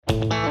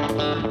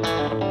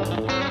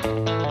Welcome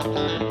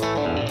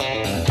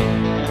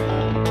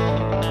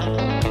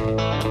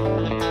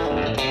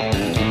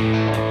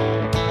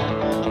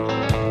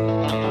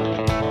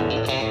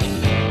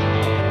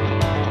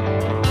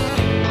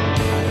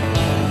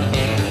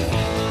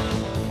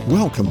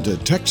to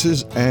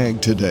Texas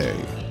Ag Today,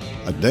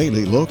 a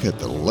daily look at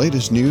the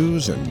latest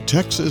news in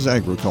Texas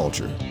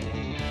agriculture.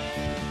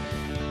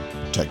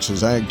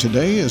 Texas Ag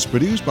Today is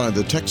produced by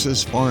the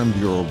Texas Farm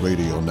Bureau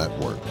Radio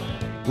Network,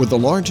 with the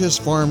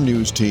largest farm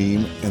news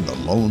team in the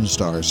Lone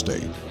Star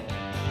State.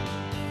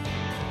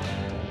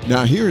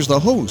 Now here's the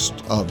host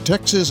of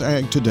Texas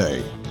Ag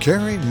Today,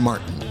 Kerry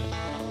Martin.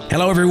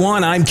 Hello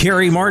everyone, I'm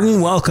Kerry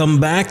Martin. Welcome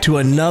back to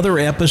another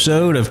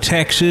episode of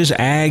Texas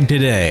Ag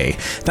Today.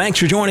 Thanks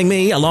for joining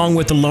me along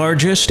with the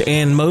largest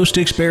and most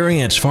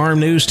experienced farm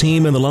news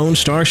team in the Lone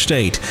Star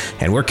State.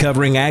 And we're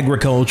covering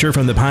agriculture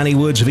from the piney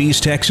woods of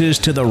East Texas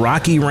to the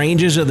rocky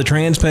ranges of the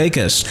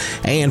Trans-Pecos,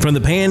 and from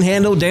the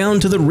Panhandle down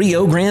to the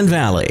Rio Grande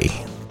Valley.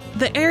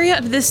 The area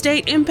of the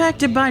state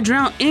impacted by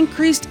drought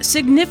increased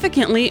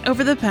significantly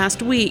over the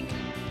past week.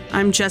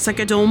 I'm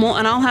Jessica Domel,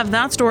 and I'll have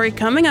that story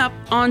coming up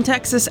on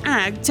Texas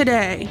Ag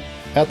Today.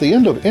 At the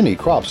end of any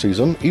crop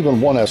season, even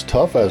one as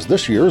tough as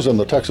this year's in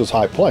the Texas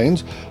High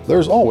Plains,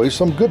 there's always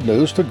some good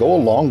news to go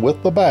along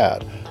with the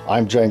bad.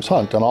 I'm James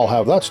Hunt, and I'll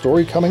have that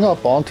story coming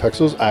up on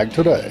Texas Ag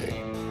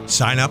Today.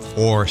 Sign up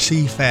for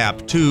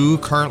CFAP 2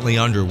 currently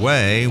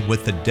underway,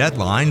 with the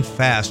deadline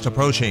fast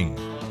approaching.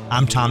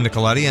 I'm Tom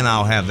Nicoletti, and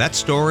I'll have that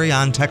story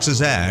on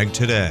Texas Ag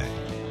Today.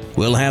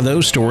 We'll have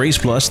those stories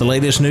plus the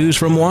latest news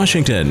from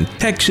Washington,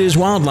 Texas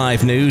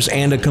wildlife news,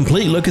 and a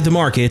complete look at the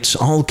markets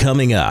all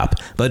coming up.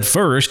 But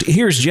first,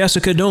 here's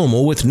Jessica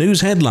Domel with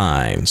news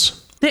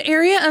headlines. The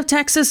area of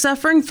Texas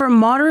suffering from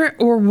moderate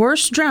or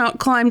worse drought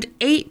climbed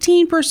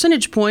 18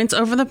 percentage points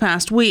over the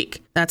past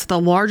week. That's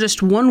the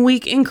largest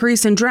one-week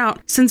increase in drought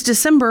since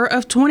December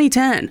of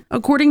 2010.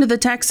 According to the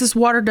Texas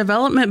Water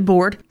Development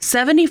Board,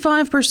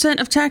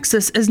 75% of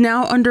Texas is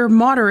now under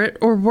moderate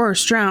or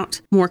worse drought.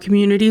 More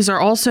communities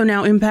are also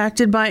now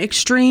impacted by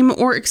extreme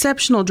or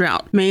exceptional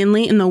drought,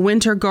 mainly in the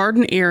Winter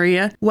Garden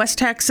area, West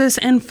Texas,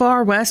 and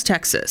far West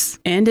Texas.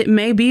 And it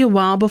may be a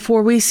while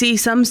before we see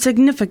some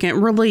significant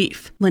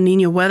relief. La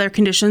Niña weather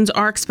conditions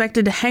are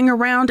expected to hang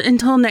around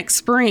until next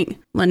spring.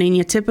 La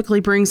Niña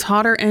typically brings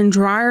hotter and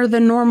drier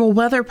than normal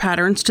weather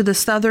patterns to the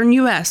southern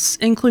U.S.,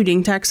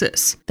 including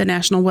Texas. The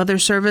National Weather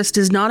Service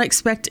does not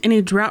expect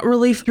any drought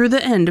relief through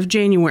the end of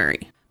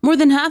January. More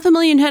than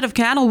 500,000 head of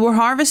cattle were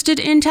harvested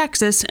in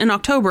Texas in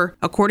October,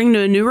 according to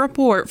a new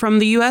report from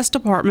the U.S.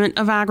 Department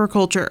of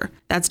Agriculture.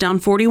 That's down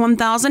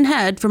 41,000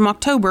 head from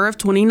October of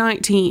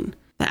 2019.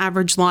 The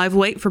average live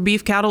weight for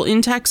beef cattle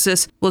in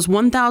Texas was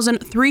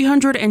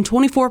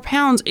 1,324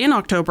 pounds in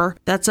October.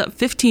 That's up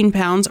 15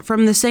 pounds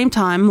from the same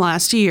time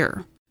last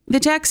year. The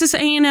Texas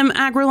A&M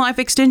AgriLife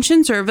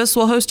Extension Service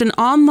will host an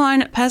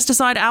online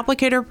pesticide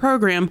applicator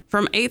program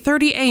from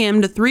 8:30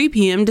 a.m. to 3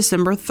 p.m.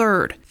 December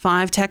 3rd.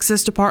 5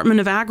 Texas Department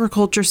of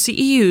Agriculture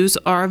CEUs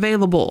are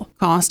available.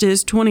 Cost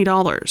is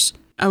 $20.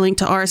 A link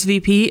to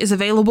RSVP is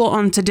available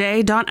on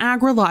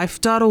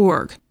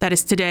today.agrilife.org. That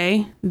is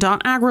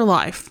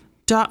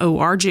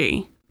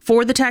today.agrilife.org.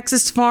 For the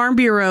Texas Farm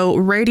Bureau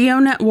Radio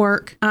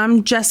Network,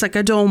 I'm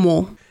Jessica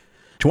Domel.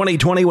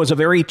 2020 was a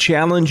very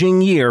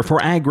challenging year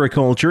for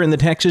agriculture in the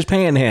Texas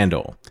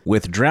Panhandle,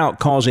 with drought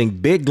causing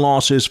big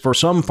losses for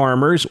some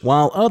farmers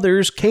while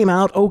others came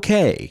out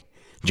okay.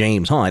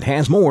 James Hunt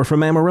has more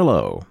from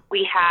Amarillo.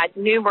 We had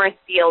numerous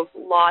fields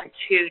lost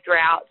to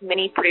drought.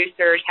 Many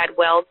producers had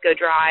wells go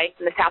dry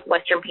in the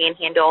southwestern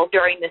Panhandle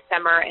during the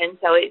summer, and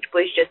so it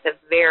was just a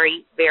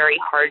very, very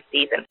hard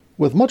season.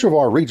 With much of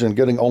our region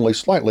getting only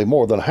slightly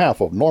more than half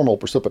of normal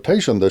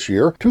precipitation this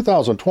year,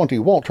 2020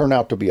 won't turn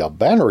out to be a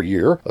banner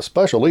year,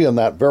 especially in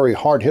that very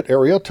hard-hit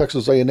area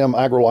Texas A&M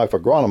AgriLife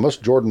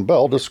agronomist Jordan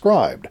Bell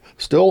described.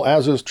 Still,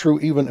 as is true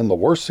even in the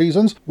worst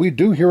seasons, we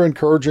do hear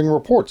encouraging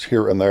reports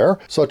here and there,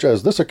 such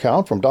as this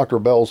account from Dr.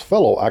 Bell's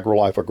fellow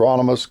AgriLife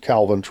agronomist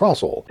Calvin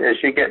Trussell. As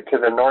you get to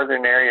the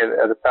northern area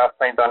of the South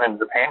Plains on into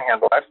the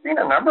Panhandle, I've seen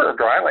a number of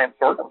dryland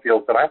sorghum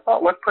fields that I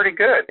thought looked pretty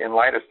good in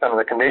light of some of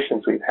the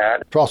conditions we've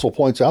had. Trussell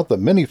points out that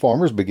many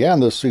farmers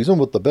began this season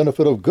with the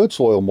benefit of good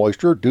soil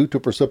moisture due to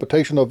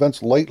precipitation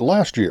events late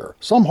last year.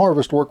 Some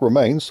harvest work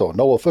remains, so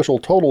no official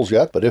totals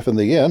yet, but if in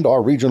the end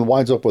our region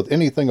winds up with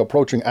anything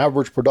approaching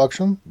average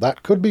production,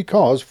 that could be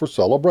cause for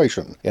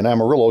celebration. In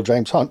Amarillo,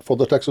 James Hunt for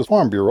the Texas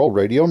Farm Bureau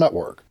Radio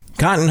Network.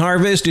 Cotton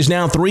harvest is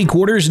now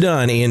 3/4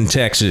 done in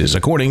Texas,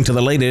 according to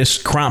the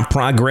latest crop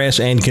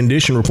progress and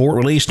condition report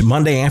released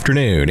Monday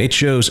afternoon. It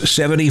shows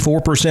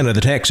 74% of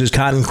the Texas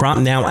cotton crop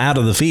now out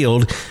of the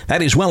field.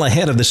 That is well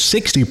ahead of the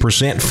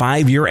 60%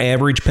 5-year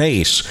average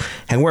pace.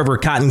 However,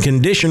 cotton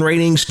condition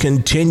ratings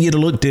continue to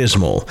look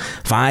dismal.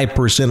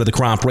 5% of the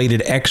crop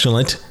rated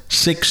excellent,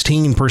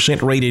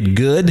 16% rated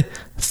good,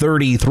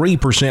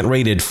 33%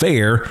 rated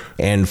fair,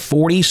 and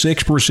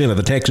 46% of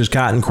the Texas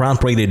cotton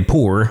crop rated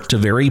poor to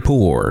very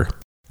poor.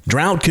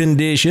 Drought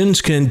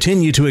conditions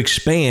continue to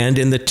expand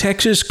in the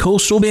Texas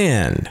Coastal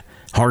Bend.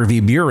 Harvey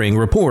Buring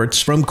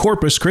reports from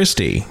Corpus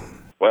Christi.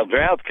 Well,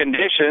 drought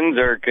conditions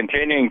are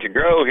continuing to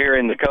grow here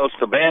in the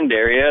Coastal Bend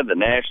area. The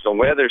National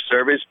Weather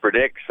Service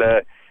predicts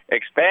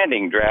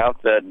expanding drought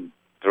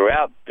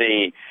throughout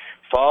the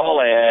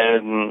fall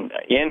and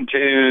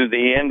into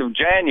the end of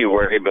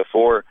January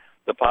before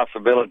the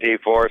possibility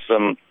for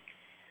some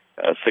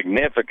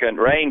significant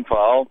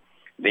rainfall.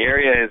 The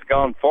area has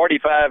gone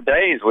 45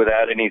 days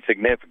without any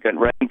significant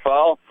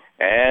rainfall,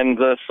 and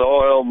the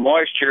soil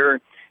moisture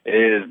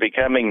is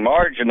becoming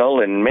marginal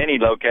in many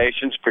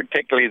locations,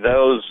 particularly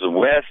those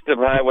west of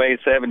Highway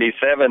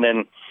 77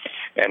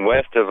 and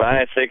west of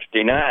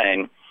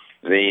I-69.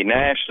 The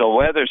National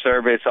Weather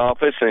Service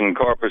office in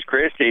Corpus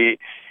Christi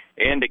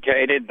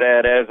indicated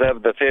that as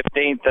of the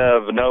 15th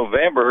of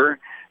November,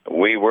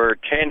 we were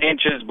 10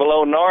 inches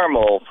below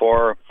normal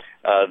for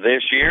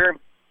this year,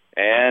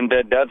 and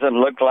it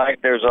doesn't look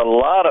like there's a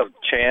lot of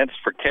chance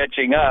for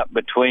catching up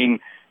between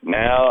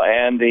now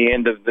and the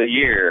end of the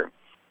year.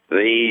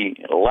 The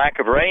lack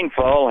of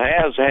rainfall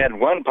has had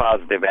one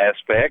positive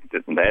aspect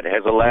that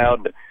has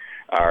allowed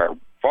our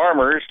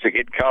farmers to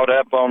get caught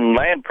up on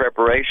land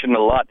preparation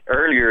a lot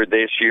earlier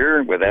this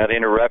year without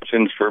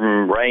interruptions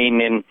from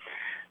rain in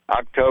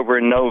October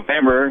and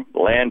November.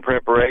 Land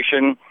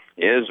preparation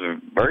is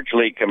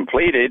virtually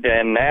completed,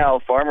 and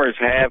now farmers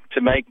have to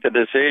make the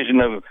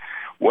decision of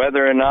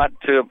whether or not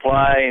to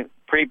apply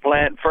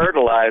pre-plant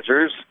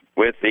fertilizers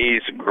with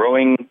these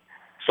growing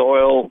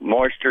soil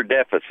moisture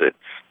deficits.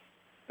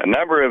 A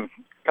number of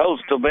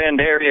Coastal Bend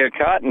area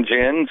cotton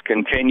gins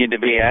continue to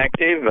be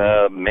active.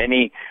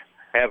 Many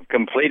have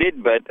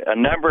completed, but a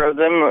number of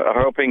them are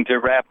hoping to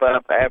wrap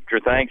up after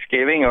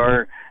Thanksgiving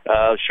or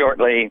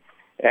shortly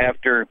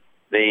after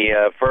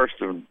the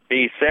 1st of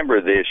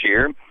December this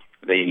year.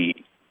 The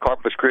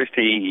Corpus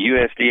Christi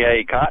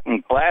USDA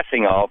Cotton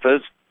Classing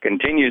Office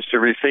continues to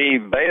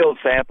receive bale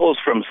samples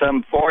from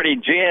some 40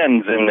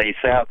 gins in the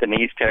South and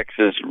East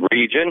Texas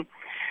region,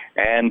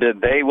 and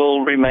they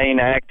will remain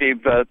active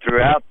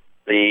throughout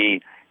the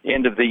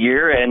end of the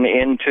year and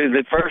into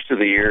the first of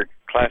the year,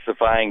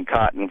 classifying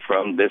cotton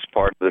from this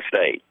part of the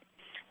state.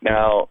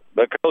 Now,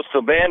 the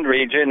Coastal Bend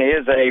region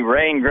is a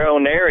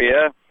rain-grown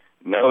area,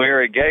 no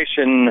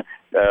irrigation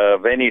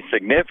of any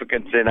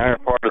significance in our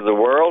part of the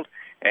world,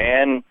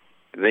 and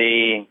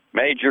the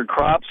major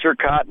crops are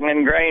cotton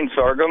and grain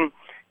sorghum.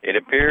 It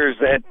appears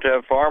that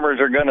farmers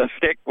are going to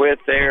stick with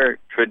their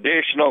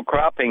traditional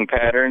cropping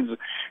patterns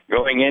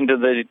going into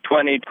the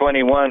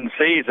 2021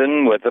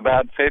 season, with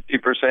about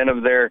 50%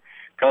 of their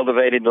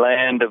cultivated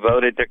land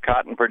devoted to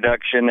cotton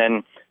production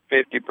and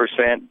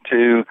 50%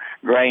 to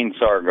grain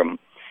sorghum.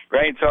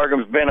 Grain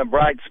sorghum's been a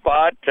bright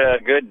spot,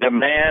 good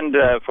demand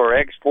for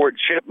export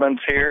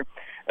shipments here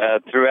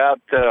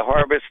throughout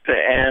harvest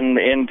and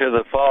into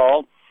the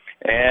fall,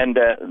 and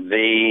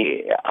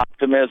the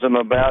optimism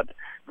about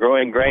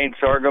growing grain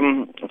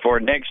sorghum for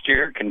next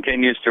year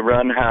continues to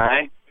run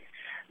high.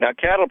 Now,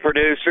 cattle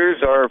producers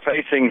are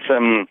facing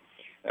some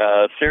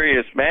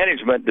serious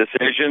management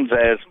decisions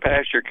as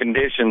pasture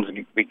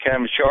conditions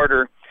become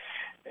shorter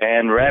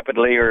and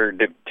rapidly are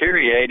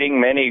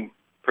deteriorating. Many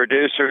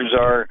producers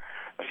are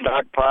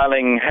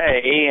stockpiling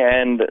hay,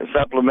 and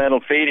supplemental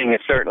feeding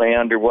is certainly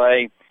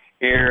underway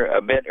here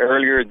a bit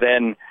earlier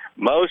than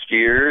most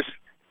years.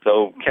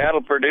 So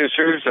cattle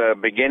producers are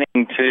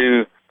beginning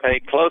to pay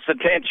close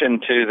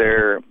attention to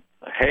their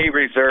hay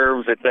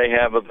reserves that they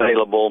have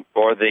available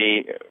for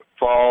the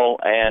fall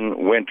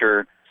and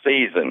winter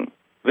season.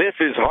 This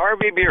is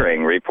Harvey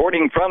Buehring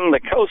reporting from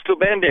the Coastal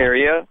Bend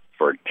area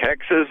for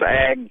Texas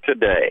Ag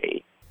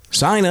Today.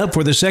 Sign up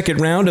for the second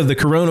round of the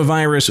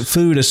Coronavirus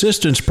Food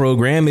Assistance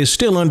Program is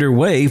still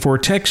underway for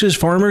Texas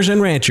farmers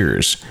and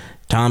ranchers.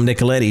 Tom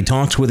Nicoletti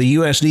talks with a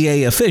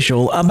USDA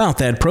official about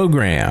that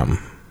program.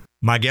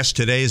 My guest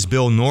today is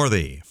Bill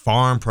Northey,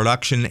 Farm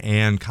Production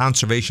and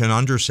Conservation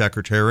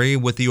Undersecretary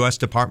with the U.S.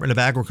 Department of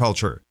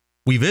Agriculture.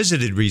 We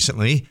visited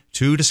recently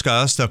to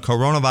discuss the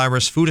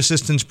Coronavirus Food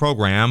Assistance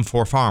Program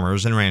for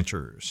farmers and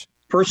ranchers.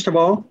 First of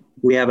all,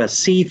 we have a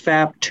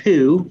CFAP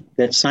 2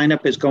 that sign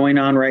up is going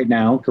on right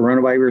now,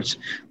 Coronavirus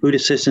Food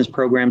Assistance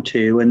Program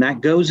 2, and that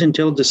goes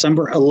until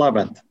December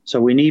 11th. So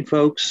we need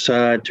folks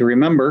to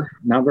remember,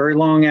 not very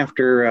long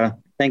after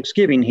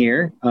Thanksgiving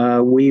here,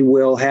 we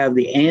will have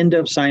the end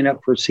of sign up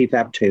for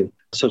CFAP 2.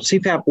 So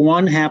CFAP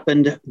 1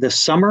 happened this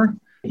summer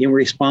in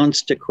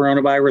response to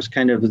coronavirus,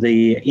 kind of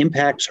the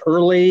impacts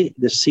early.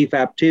 The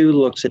CFAP 2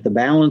 looks at the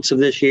balance of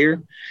this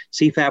year.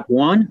 CFAP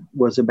 1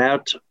 was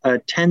about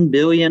 $10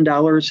 billion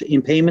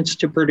in payments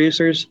to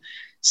producers.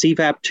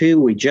 CFAP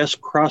 2, we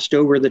just crossed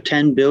over the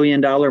 $10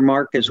 billion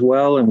mark as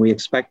well, and we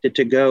expect it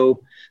to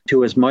go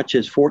to as much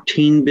as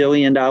 $14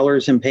 billion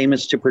in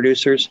payments to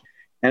producers.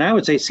 And I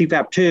would say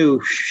CFAP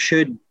 2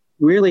 should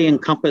really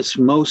encompass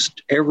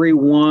most every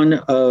one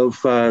of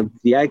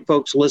the ag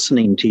folks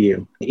listening to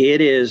you.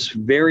 It is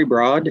very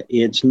broad.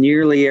 It's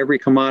nearly every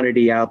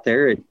commodity out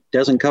there. It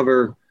doesn't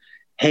cover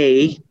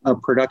hay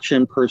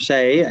production per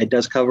se. It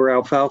does cover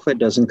alfalfa. It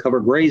doesn't cover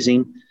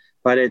grazing,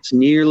 but it's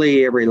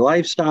nearly every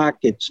livestock.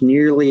 It's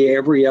nearly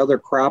every other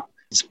crop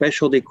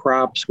specialty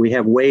crops. We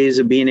have ways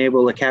of being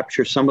able to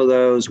capture some of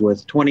those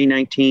with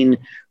 2019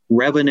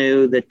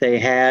 revenue that they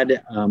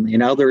had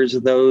in others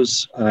of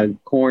those,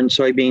 corn,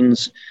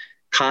 soybeans,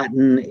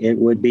 cotton. It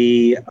would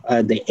be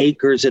the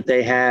acres that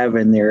they have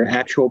and their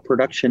actual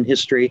production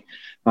history.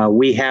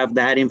 We have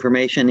that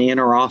information in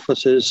our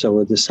offices,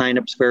 so the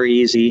sign-up's very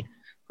easy.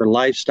 For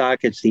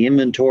livestock, it's the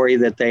inventory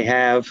that they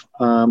have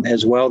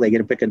as well. They get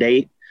to pick a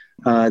date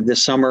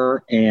this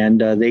summer,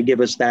 and they give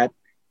us that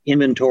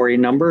inventory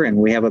number, and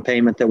we have a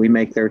payment that we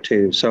make there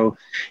too. So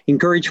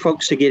encourage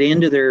folks to get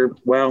into their,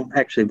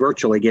 actually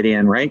virtually get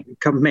in, right?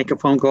 Come make a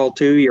phone call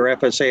to your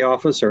FSA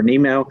office or an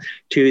email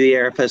to the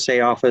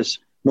FSA office.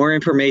 More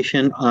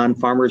information on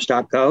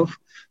farmers.gov.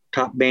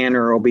 Top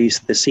banner will be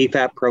the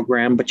CFAP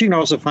program, but you can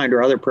also find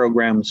our other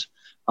programs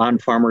on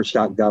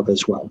farmers.gov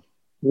as well.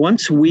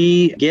 Once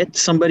we get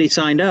somebody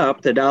signed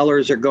up, the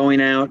dollars are going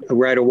out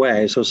right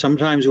away. So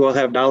sometimes we'll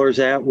have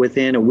dollars out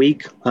within a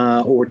week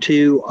or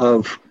two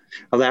of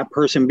that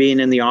person being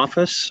in the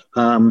office.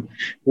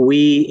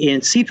 We,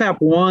 in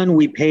CFAP 1,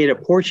 we paid a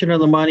portion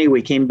of the money.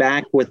 We came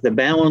back with the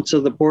balance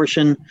of the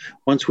portion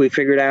once we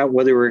figured out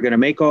whether we were going to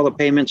make all the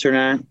payments or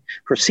not.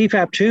 For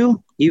CFAP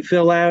 2, you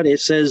fill out,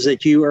 it says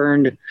that you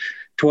earned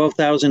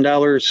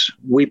 $12,000.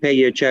 We pay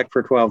you a check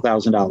for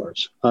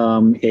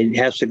 $12,000. It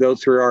has to go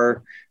through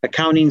our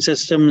accounting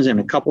systems and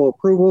a couple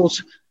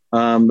approvals,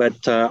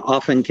 but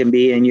often can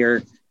be in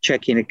your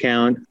checking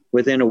account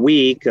within a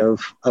week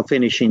of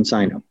finishing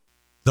sign up.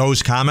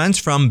 Those comments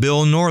from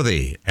Bill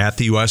Northey at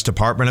the U.S.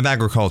 Department of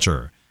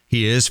Agriculture.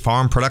 He is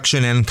Farm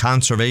Production and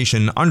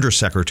Conservation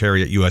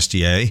Undersecretary at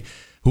USDA,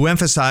 who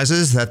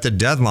emphasizes that the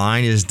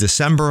deadline is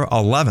December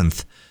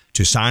 11th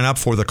to sign up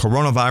for the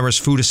Coronavirus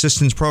Food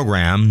Assistance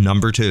Program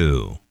number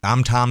 2.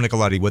 I'm Tom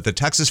Nicoletti with the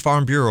Texas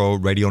Farm Bureau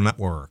Radio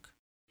Network.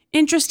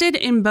 Interested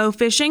in bow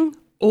fishing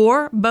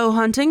or bow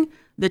hunting?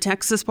 The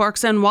Texas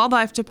Parks and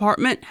Wildlife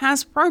Department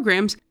has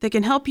programs that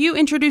can help you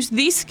introduce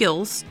these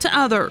skills to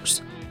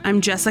others.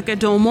 I'm Jessica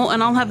Domel,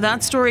 and I'll have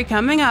that story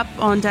coming up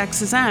on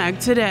Texas Ag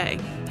Today.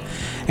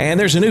 And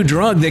there's a new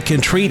drug that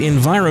can treat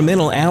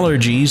environmental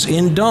allergies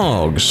in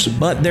dogs,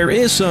 but there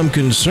is some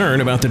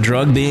concern about the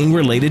drug being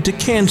related to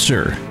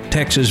cancer.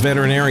 Texas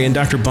veterinarian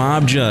Dr.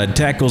 Bob Judd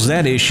tackles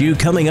that issue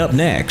coming up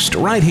next,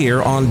 right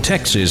here on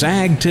Texas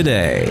Ag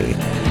Today.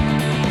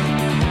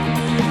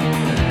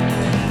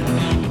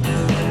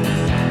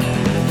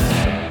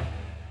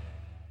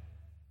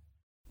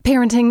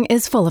 Parenting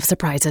is full of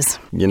surprises.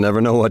 You never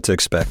know what to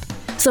expect.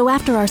 So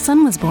after our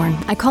son was born,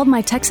 I called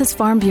my Texas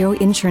Farm Bureau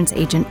insurance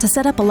agent to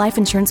set up a life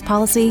insurance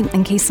policy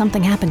in case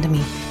something happened to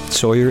me.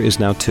 Sawyer is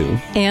now 2.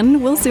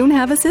 And we'll soon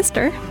have a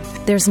sister.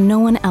 There's no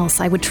one else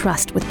I would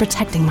trust with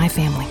protecting my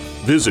family.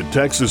 Visit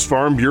Texas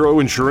Farm Bureau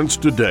Insurance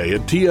today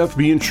at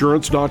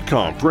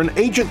tfbinsurance.com for an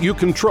agent you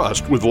can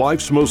trust with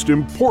life's most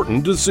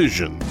important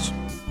decisions.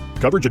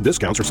 Coverage and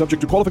discounts are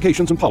subject to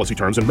qualifications and policy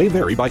terms and may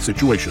vary by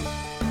situation.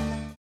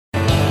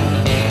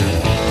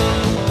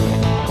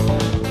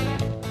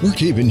 We're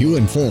keeping you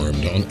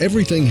informed on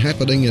everything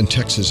happening in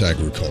Texas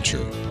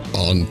agriculture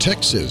on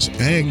Texas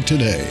Ag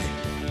Today.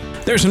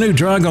 There's a new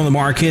drug on the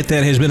market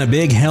that has been a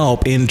big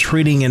help in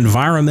treating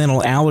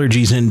environmental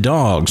allergies in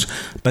dogs,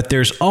 but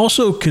there's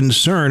also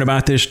concern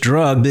about this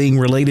drug being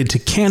related to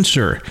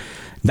cancer.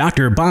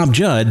 Dr. Bob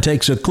Judd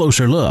takes a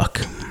closer look.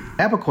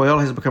 Apoquel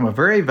has become a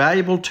very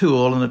valuable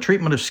tool in the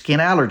treatment of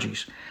skin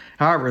allergies.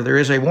 However, there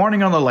is a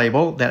warning on the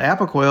label that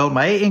Apoquel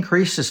may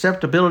increase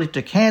susceptibility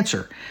to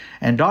cancer,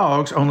 and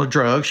dogs on the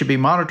drug should be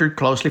monitored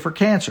closely for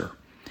cancer.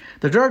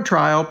 The drug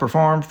trial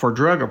performed for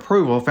drug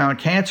approval found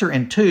cancer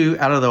in 2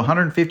 out of the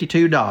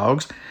 152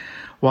 dogs,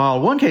 while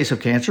 1 case of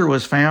cancer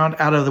was found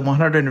out of the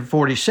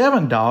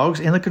 147 dogs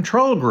in the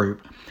control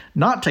group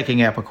not taking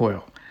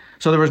Apoquel.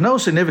 So there was no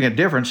significant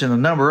difference in the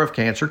number of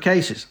cancer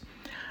cases.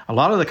 A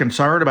lot of the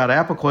concern about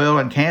Apoquel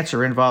and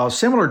cancer involves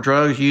similar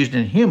drugs used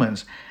in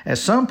humans,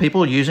 as some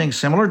people using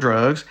similar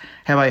drugs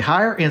have a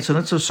higher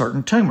incidence of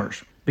certain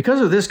tumors.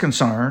 Because of this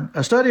concern,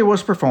 a study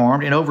was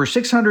performed in over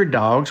 600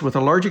 dogs with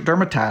allergic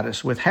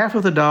dermatitis, with half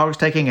of the dogs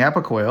taking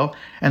Apoquel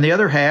and the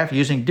other half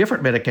using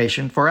different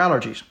medication for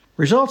allergies.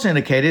 Results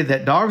indicated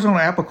that dogs on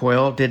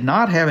Apoquel did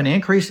not have an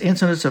increased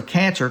incidence of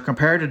cancer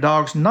compared to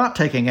dogs not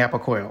taking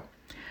Apoquel.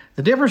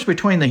 The difference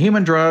between the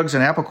human drugs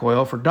and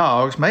Apoquel for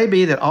dogs may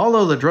be that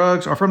although the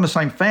drugs are from the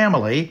same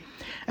family,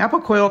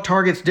 Apoquel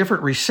targets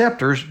different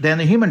receptors than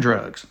the human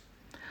drugs.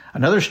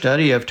 Another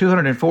study of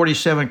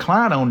 247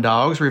 client-owned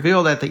dogs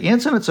revealed that the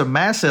incidence of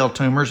mast cell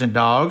tumors in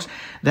dogs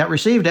that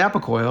received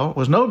Apoquel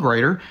was no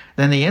greater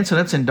than the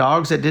incidence in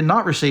dogs that did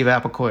not receive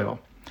Apoquel.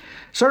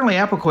 Certainly,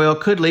 Apoquel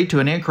could lead to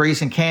an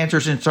increase in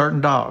cancers in certain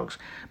dogs,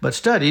 but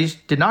studies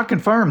did not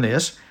confirm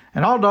this,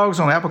 and all dogs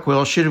on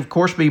Apoquel should, of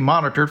course, be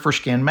monitored for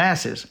skin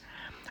masses.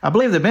 I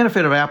believe the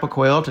benefit of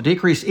Apoquel to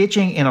decrease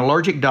itching in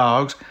allergic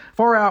dogs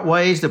far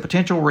outweighs the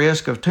potential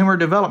risk of tumor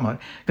development,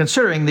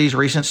 considering these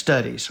recent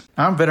studies.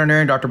 I'm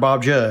veterinarian Dr.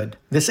 Bob Judd.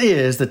 This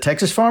is the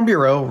Texas Farm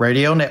Bureau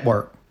Radio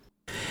Network.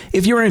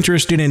 If you're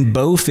interested in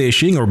bow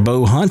fishing or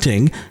bow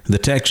hunting, the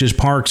Texas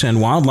Parks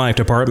and Wildlife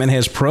Department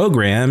has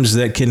programs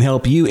that can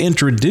help you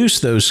introduce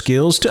those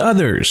skills to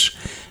others.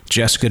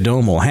 Jessica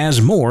Domel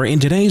has more in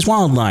today's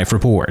Wildlife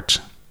Report.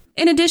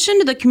 In addition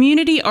to the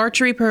community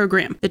archery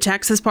program, the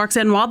Texas Parks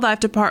and Wildlife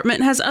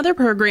Department has other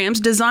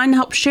programs designed to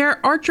help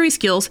share archery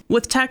skills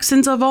with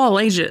Texans of all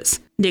ages.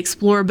 The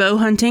Explore Bow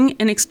Hunting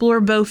and Explore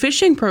Bow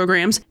Fishing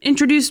programs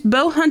introduce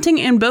bow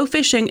hunting and bow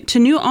fishing to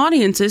new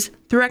audiences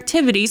through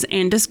activities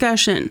and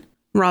discussion.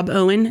 Rob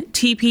Owen,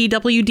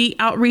 TPWD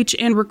Outreach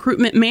and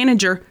Recruitment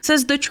Manager,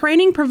 says the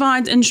training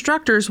provides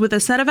instructors with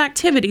a set of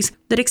activities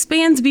that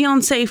expands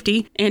beyond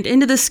safety and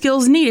into the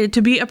skills needed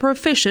to be a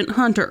proficient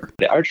hunter.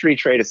 The Archery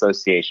Trade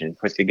Association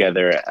put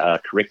together a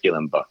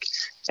curriculum book,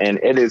 and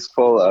it is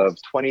full of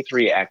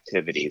 23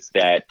 activities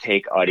that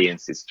take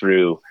audiences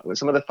through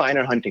some of the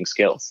finer hunting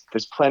skills.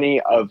 There's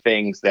plenty of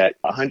things that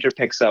a hunter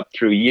picks up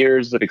through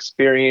years of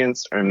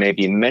experience or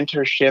maybe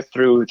mentorship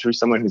through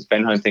someone who's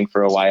been hunting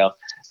for a while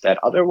that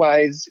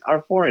otherwise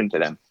are foreign to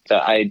them.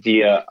 The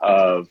idea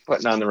of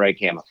putting on the right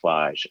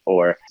camouflage,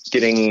 or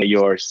getting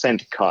your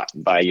scent caught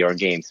by your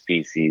game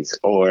species,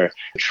 or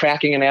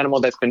tracking an animal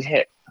that's been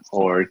hit,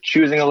 or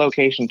choosing a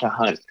location to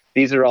hunt.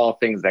 These are all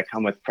things that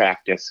come with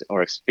practice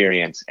or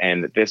experience,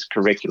 and this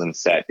curriculum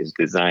set is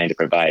designed to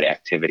provide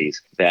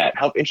activities that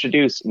help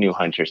introduce new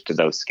hunters to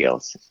those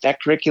skills.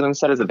 That curriculum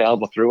set is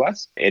available through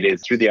us. It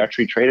is through the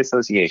Archery Trade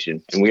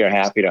Association, and we are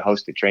happy to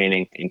host the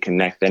training and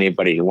connect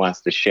anybody who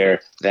wants to share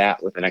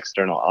that with an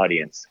external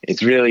audience.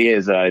 It really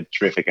is a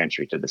terrific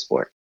entry to the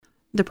sport.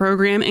 The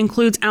program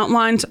includes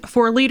outlines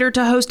for a leader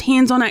to host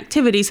hands-on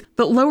activities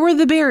that lower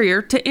the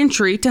barrier to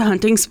entry to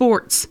hunting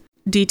sports.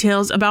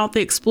 Details about the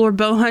Explore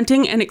Bow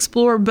Hunting and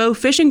Explore Bow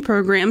Fishing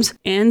programs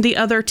and the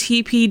other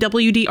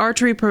TPWD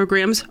archery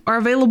programs are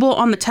available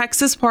on the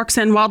Texas Parks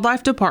and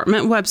Wildlife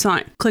Department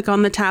website. Click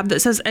on the tab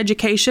that says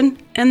Education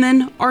and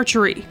then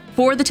Archery.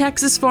 For the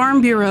Texas Farm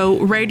Bureau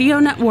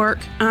Radio Network,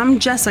 I'm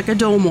Jessica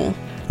Domel.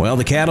 Well,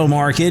 the cattle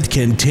market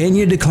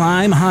continued to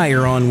climb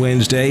higher on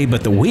Wednesday,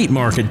 but the wheat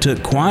market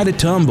took quite a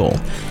tumble.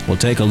 We'll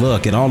take a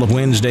look at all of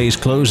Wednesday's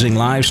closing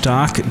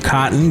livestock,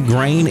 cotton,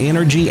 grain,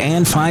 energy,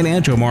 and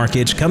financial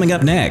markets coming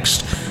up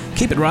next.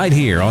 Keep it right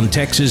here on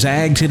Texas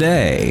Ag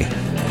Today.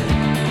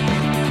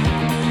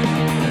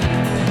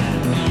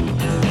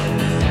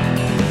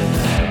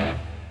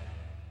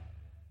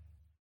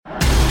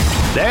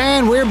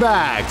 And we're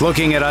back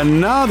looking at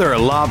another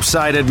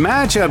lopsided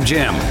matchup,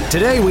 Jim.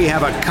 Today we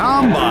have a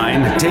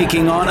combine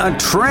taking on a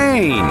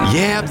train.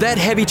 Yeah, that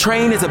heavy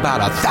train is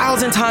about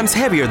 1,000 times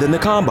heavier than the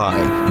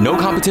combine. No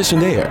competition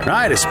there.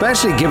 Right,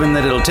 especially given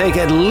that it'll take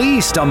at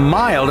least a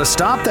mile to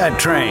stop that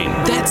train.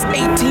 That's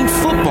 18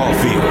 football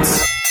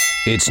fields.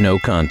 It's no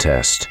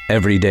contest.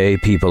 Every day,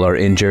 people are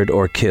injured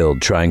or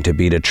killed trying to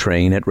beat a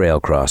train at rail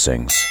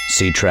crossings.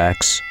 See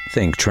tracks,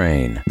 think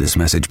train. This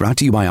message brought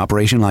to you by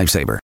Operation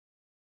Lifesaver.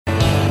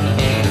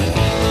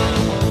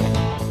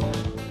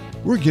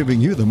 We're giving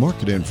you the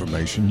market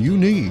information you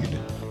need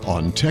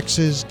on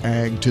Texas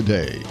Ag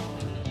Today.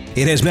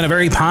 It has been a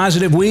very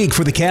positive week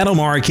for the cattle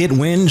market.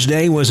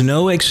 Wednesday was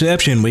no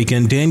exception. We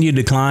continued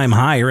to climb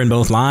higher in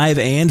both live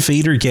and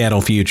feeder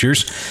cattle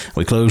futures.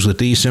 We closed with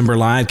December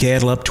live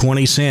cattle up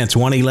 20 cents,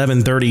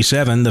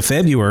 111.37. The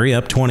February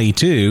up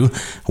 22,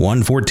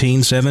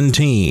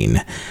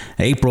 114.17.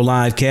 April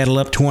live cattle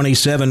up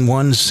 27,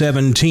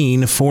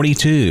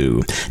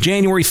 117.42.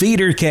 January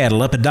feeder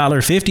cattle up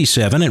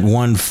 $1.57 at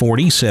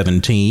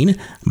 140.17.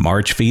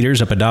 March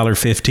feeders up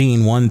 $1.15,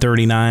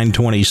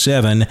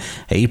 139.27.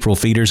 April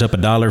feeders up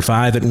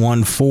 $1.05 at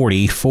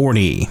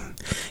 140.40.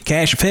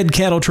 Cash fed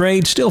cattle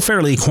trade still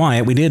fairly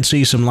quiet. We did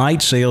see some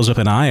light sales up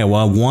in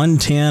Iowa,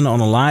 110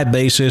 on a live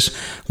basis,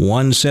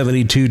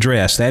 172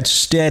 dress. That's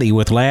steady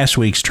with last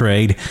week's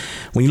trade.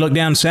 When you look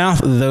down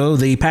south, though,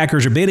 the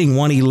Packers are bidding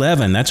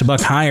 111. That's a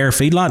buck higher.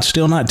 Feedlot's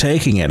still not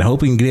taking it,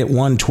 hoping to get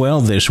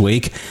 112 this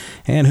week.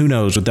 And who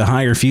knows, with the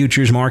higher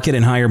futures market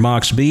and higher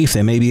boxed beef,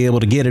 they may be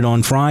able to get it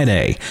on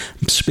Friday.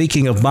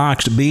 Speaking of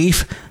boxed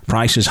beef,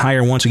 prices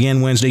higher once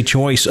again Wednesday.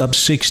 Choice up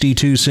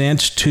 62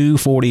 cents,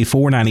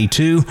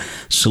 $244.92.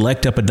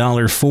 Select up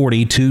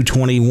 $1.40,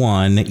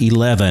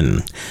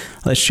 $221.11.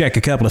 Let's check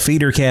a couple of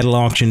feeder cattle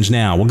auctions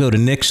now. We'll go to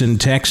Nixon,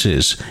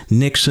 Texas.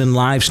 Nixon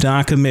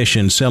Livestock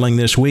Commission selling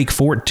this week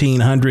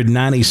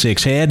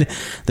 1,496 head.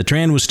 The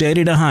trend was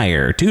steady to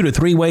higher. 2 to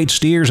 3 weight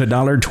steers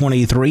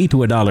 $1.23 to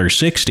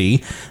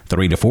 $1.60.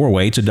 3 to 4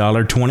 weights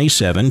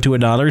 $1.27 to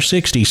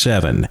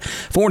 $1.67.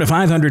 4 to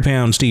 500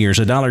 pound steers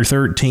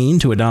 $1.13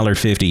 to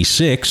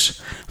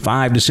 $1.56.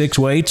 5 to 6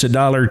 weights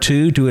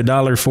 $1.02 to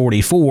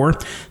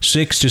 $1.44.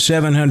 6 to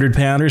 700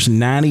 pounders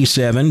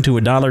 $97 to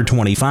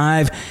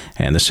 $1.25,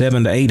 and the 7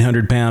 7 to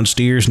 800 pound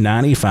steers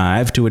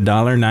 $95 to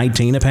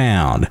 $1.19 a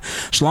pound.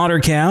 Slaughter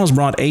cows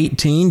brought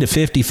 18 to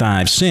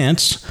 55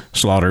 cents.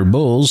 Slaughter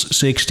bulls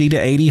 60 to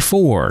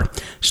 84.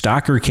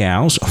 Stocker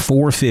cows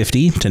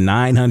 $450 to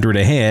 $900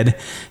 a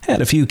head.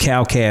 Had a few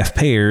cow-calf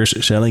pairs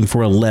selling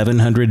for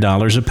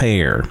 $1,100 a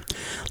pair.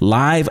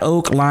 Live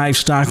Oak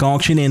Livestock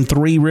Auction in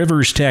Three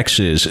Rivers,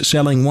 Texas,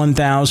 selling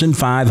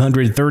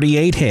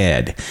 1,538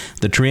 head.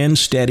 The trend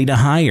steady to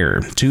higher.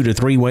 2 to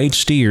 3 weight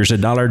steers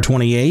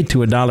 $1.28 to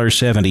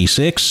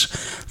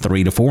 $1.76.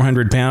 3 to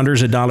 400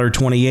 pounders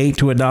 $1.28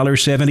 to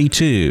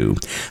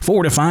 $1.72.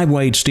 4 to 5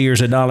 weight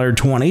steers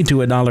 $1.20 to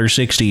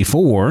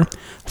 $1.64.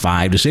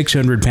 5 to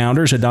 600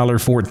 pounders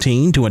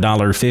 $1.14 to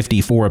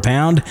 $1.54 a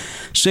pound.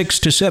 6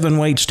 to 7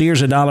 weight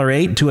steers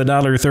 $1.08 to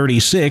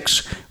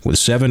 $1.36, with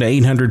 7 to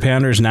 800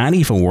 pounders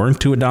 $94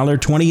 to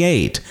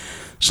 $1.28.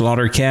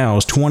 Slaughter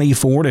cows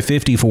 24 to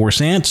 54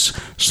 cents.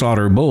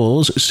 Slaughter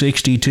bulls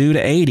 62 to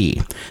 80.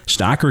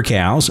 Stocker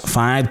cows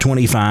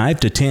 $5.25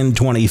 to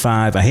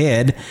 $10.25 a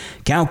head.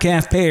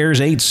 Cow-calf pairs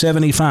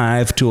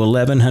 $8.75 to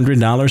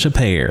 $1,100 a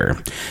pair.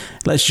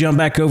 Let's jump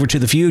back over to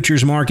the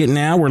futures market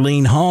now, where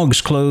lean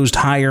hogs closed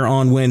higher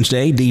on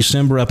Wednesday.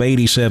 December up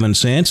 87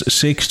 cents,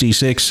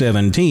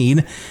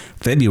 66.17.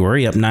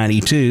 February up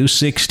 92,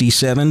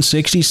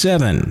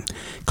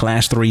 67.67.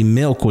 Class 3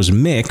 milk was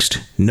mixed.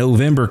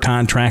 November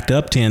contract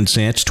up 10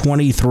 cents,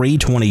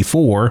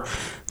 23.24,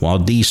 while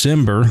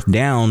December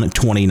down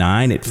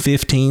 29 at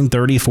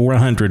 15.34 a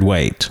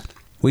hundredweight.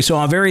 We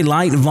saw a very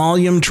light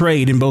volume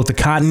trade in both the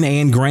cotton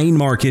and grain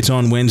markets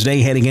on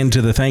Wednesday heading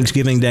into the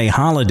Thanksgiving Day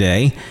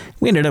holiday.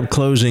 We ended up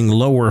closing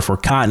lower for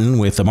cotton,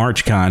 with the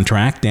March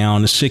contract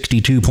down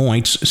 62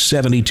 points,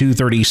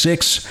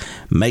 72.36.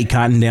 May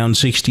cotton down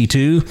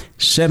 62,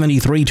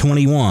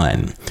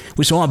 73.21.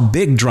 We saw a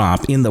big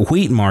drop in the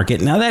wheat market.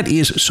 Now that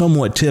is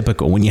somewhat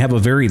typical. When you have a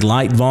very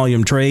light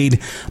volume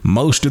trade,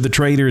 most of the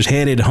traders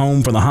headed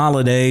home for the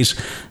holidays,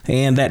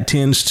 and that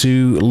tends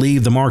to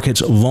leave the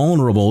markets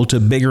vulnerable to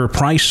bigger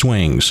price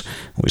swings.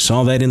 We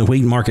saw that in the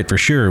wheat market for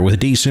sure, with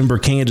December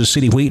Kansas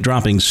City wheat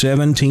dropping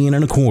 17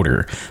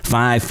 1/4,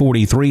 5.43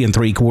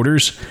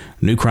 3/4.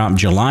 New crop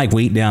July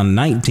wheat down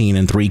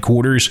 19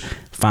 3/4,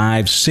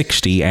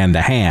 5.60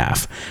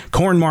 1/2.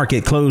 Corn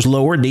market closed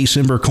lower.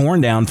 December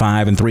corn down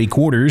 5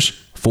 3/4,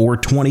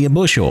 4.20 a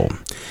bushel.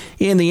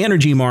 In the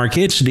energy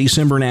markets,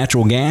 December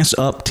natural gas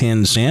up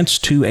 10 cents,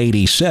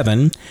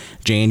 2.87.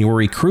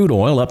 January crude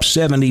oil up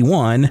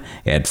 71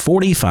 at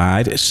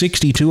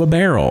 45.62 a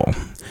barrel.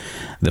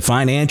 The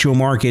financial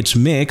markets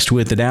mixed,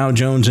 with the Dow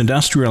Jones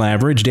Industrial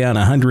Average down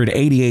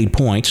 188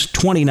 points,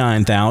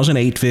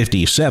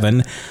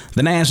 29,857.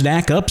 The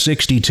Nasdaq up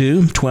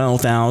 62,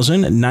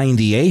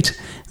 12,098.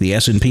 The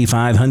S&P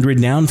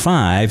 500 down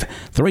 5,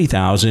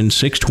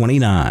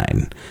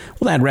 3,629.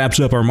 Well, that wraps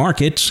up our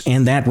markets,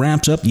 and that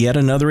wraps up yet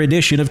another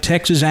edition of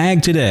Texas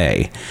Ag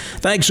Today.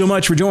 Thanks so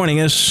much for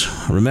joining us.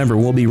 Remember,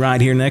 we'll be right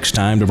here next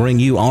time to bring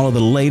you all of the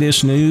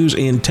latest news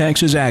in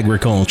Texas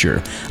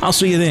agriculture. I'll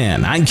see you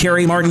then. I'm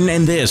Kerry Martin,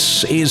 and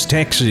this is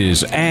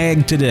Texas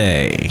Ag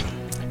Today.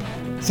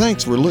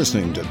 Thanks for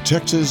listening to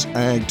Texas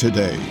Ag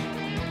Today.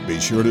 Be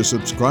sure to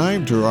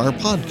subscribe to our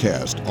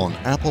podcast on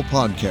Apple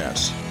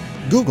Podcasts,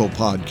 Google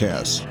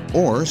Podcasts,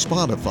 or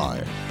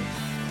Spotify.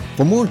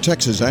 For more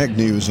Texas Ag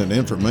news and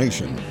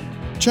information,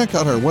 check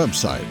out our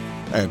website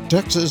at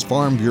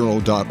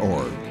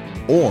texasfarmbureau.org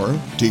or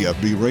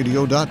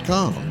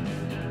tfbradio.com.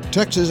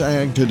 Texas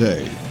Ag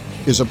Today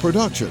is a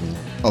production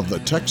of the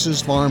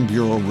Texas Farm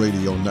Bureau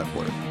Radio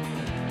Network.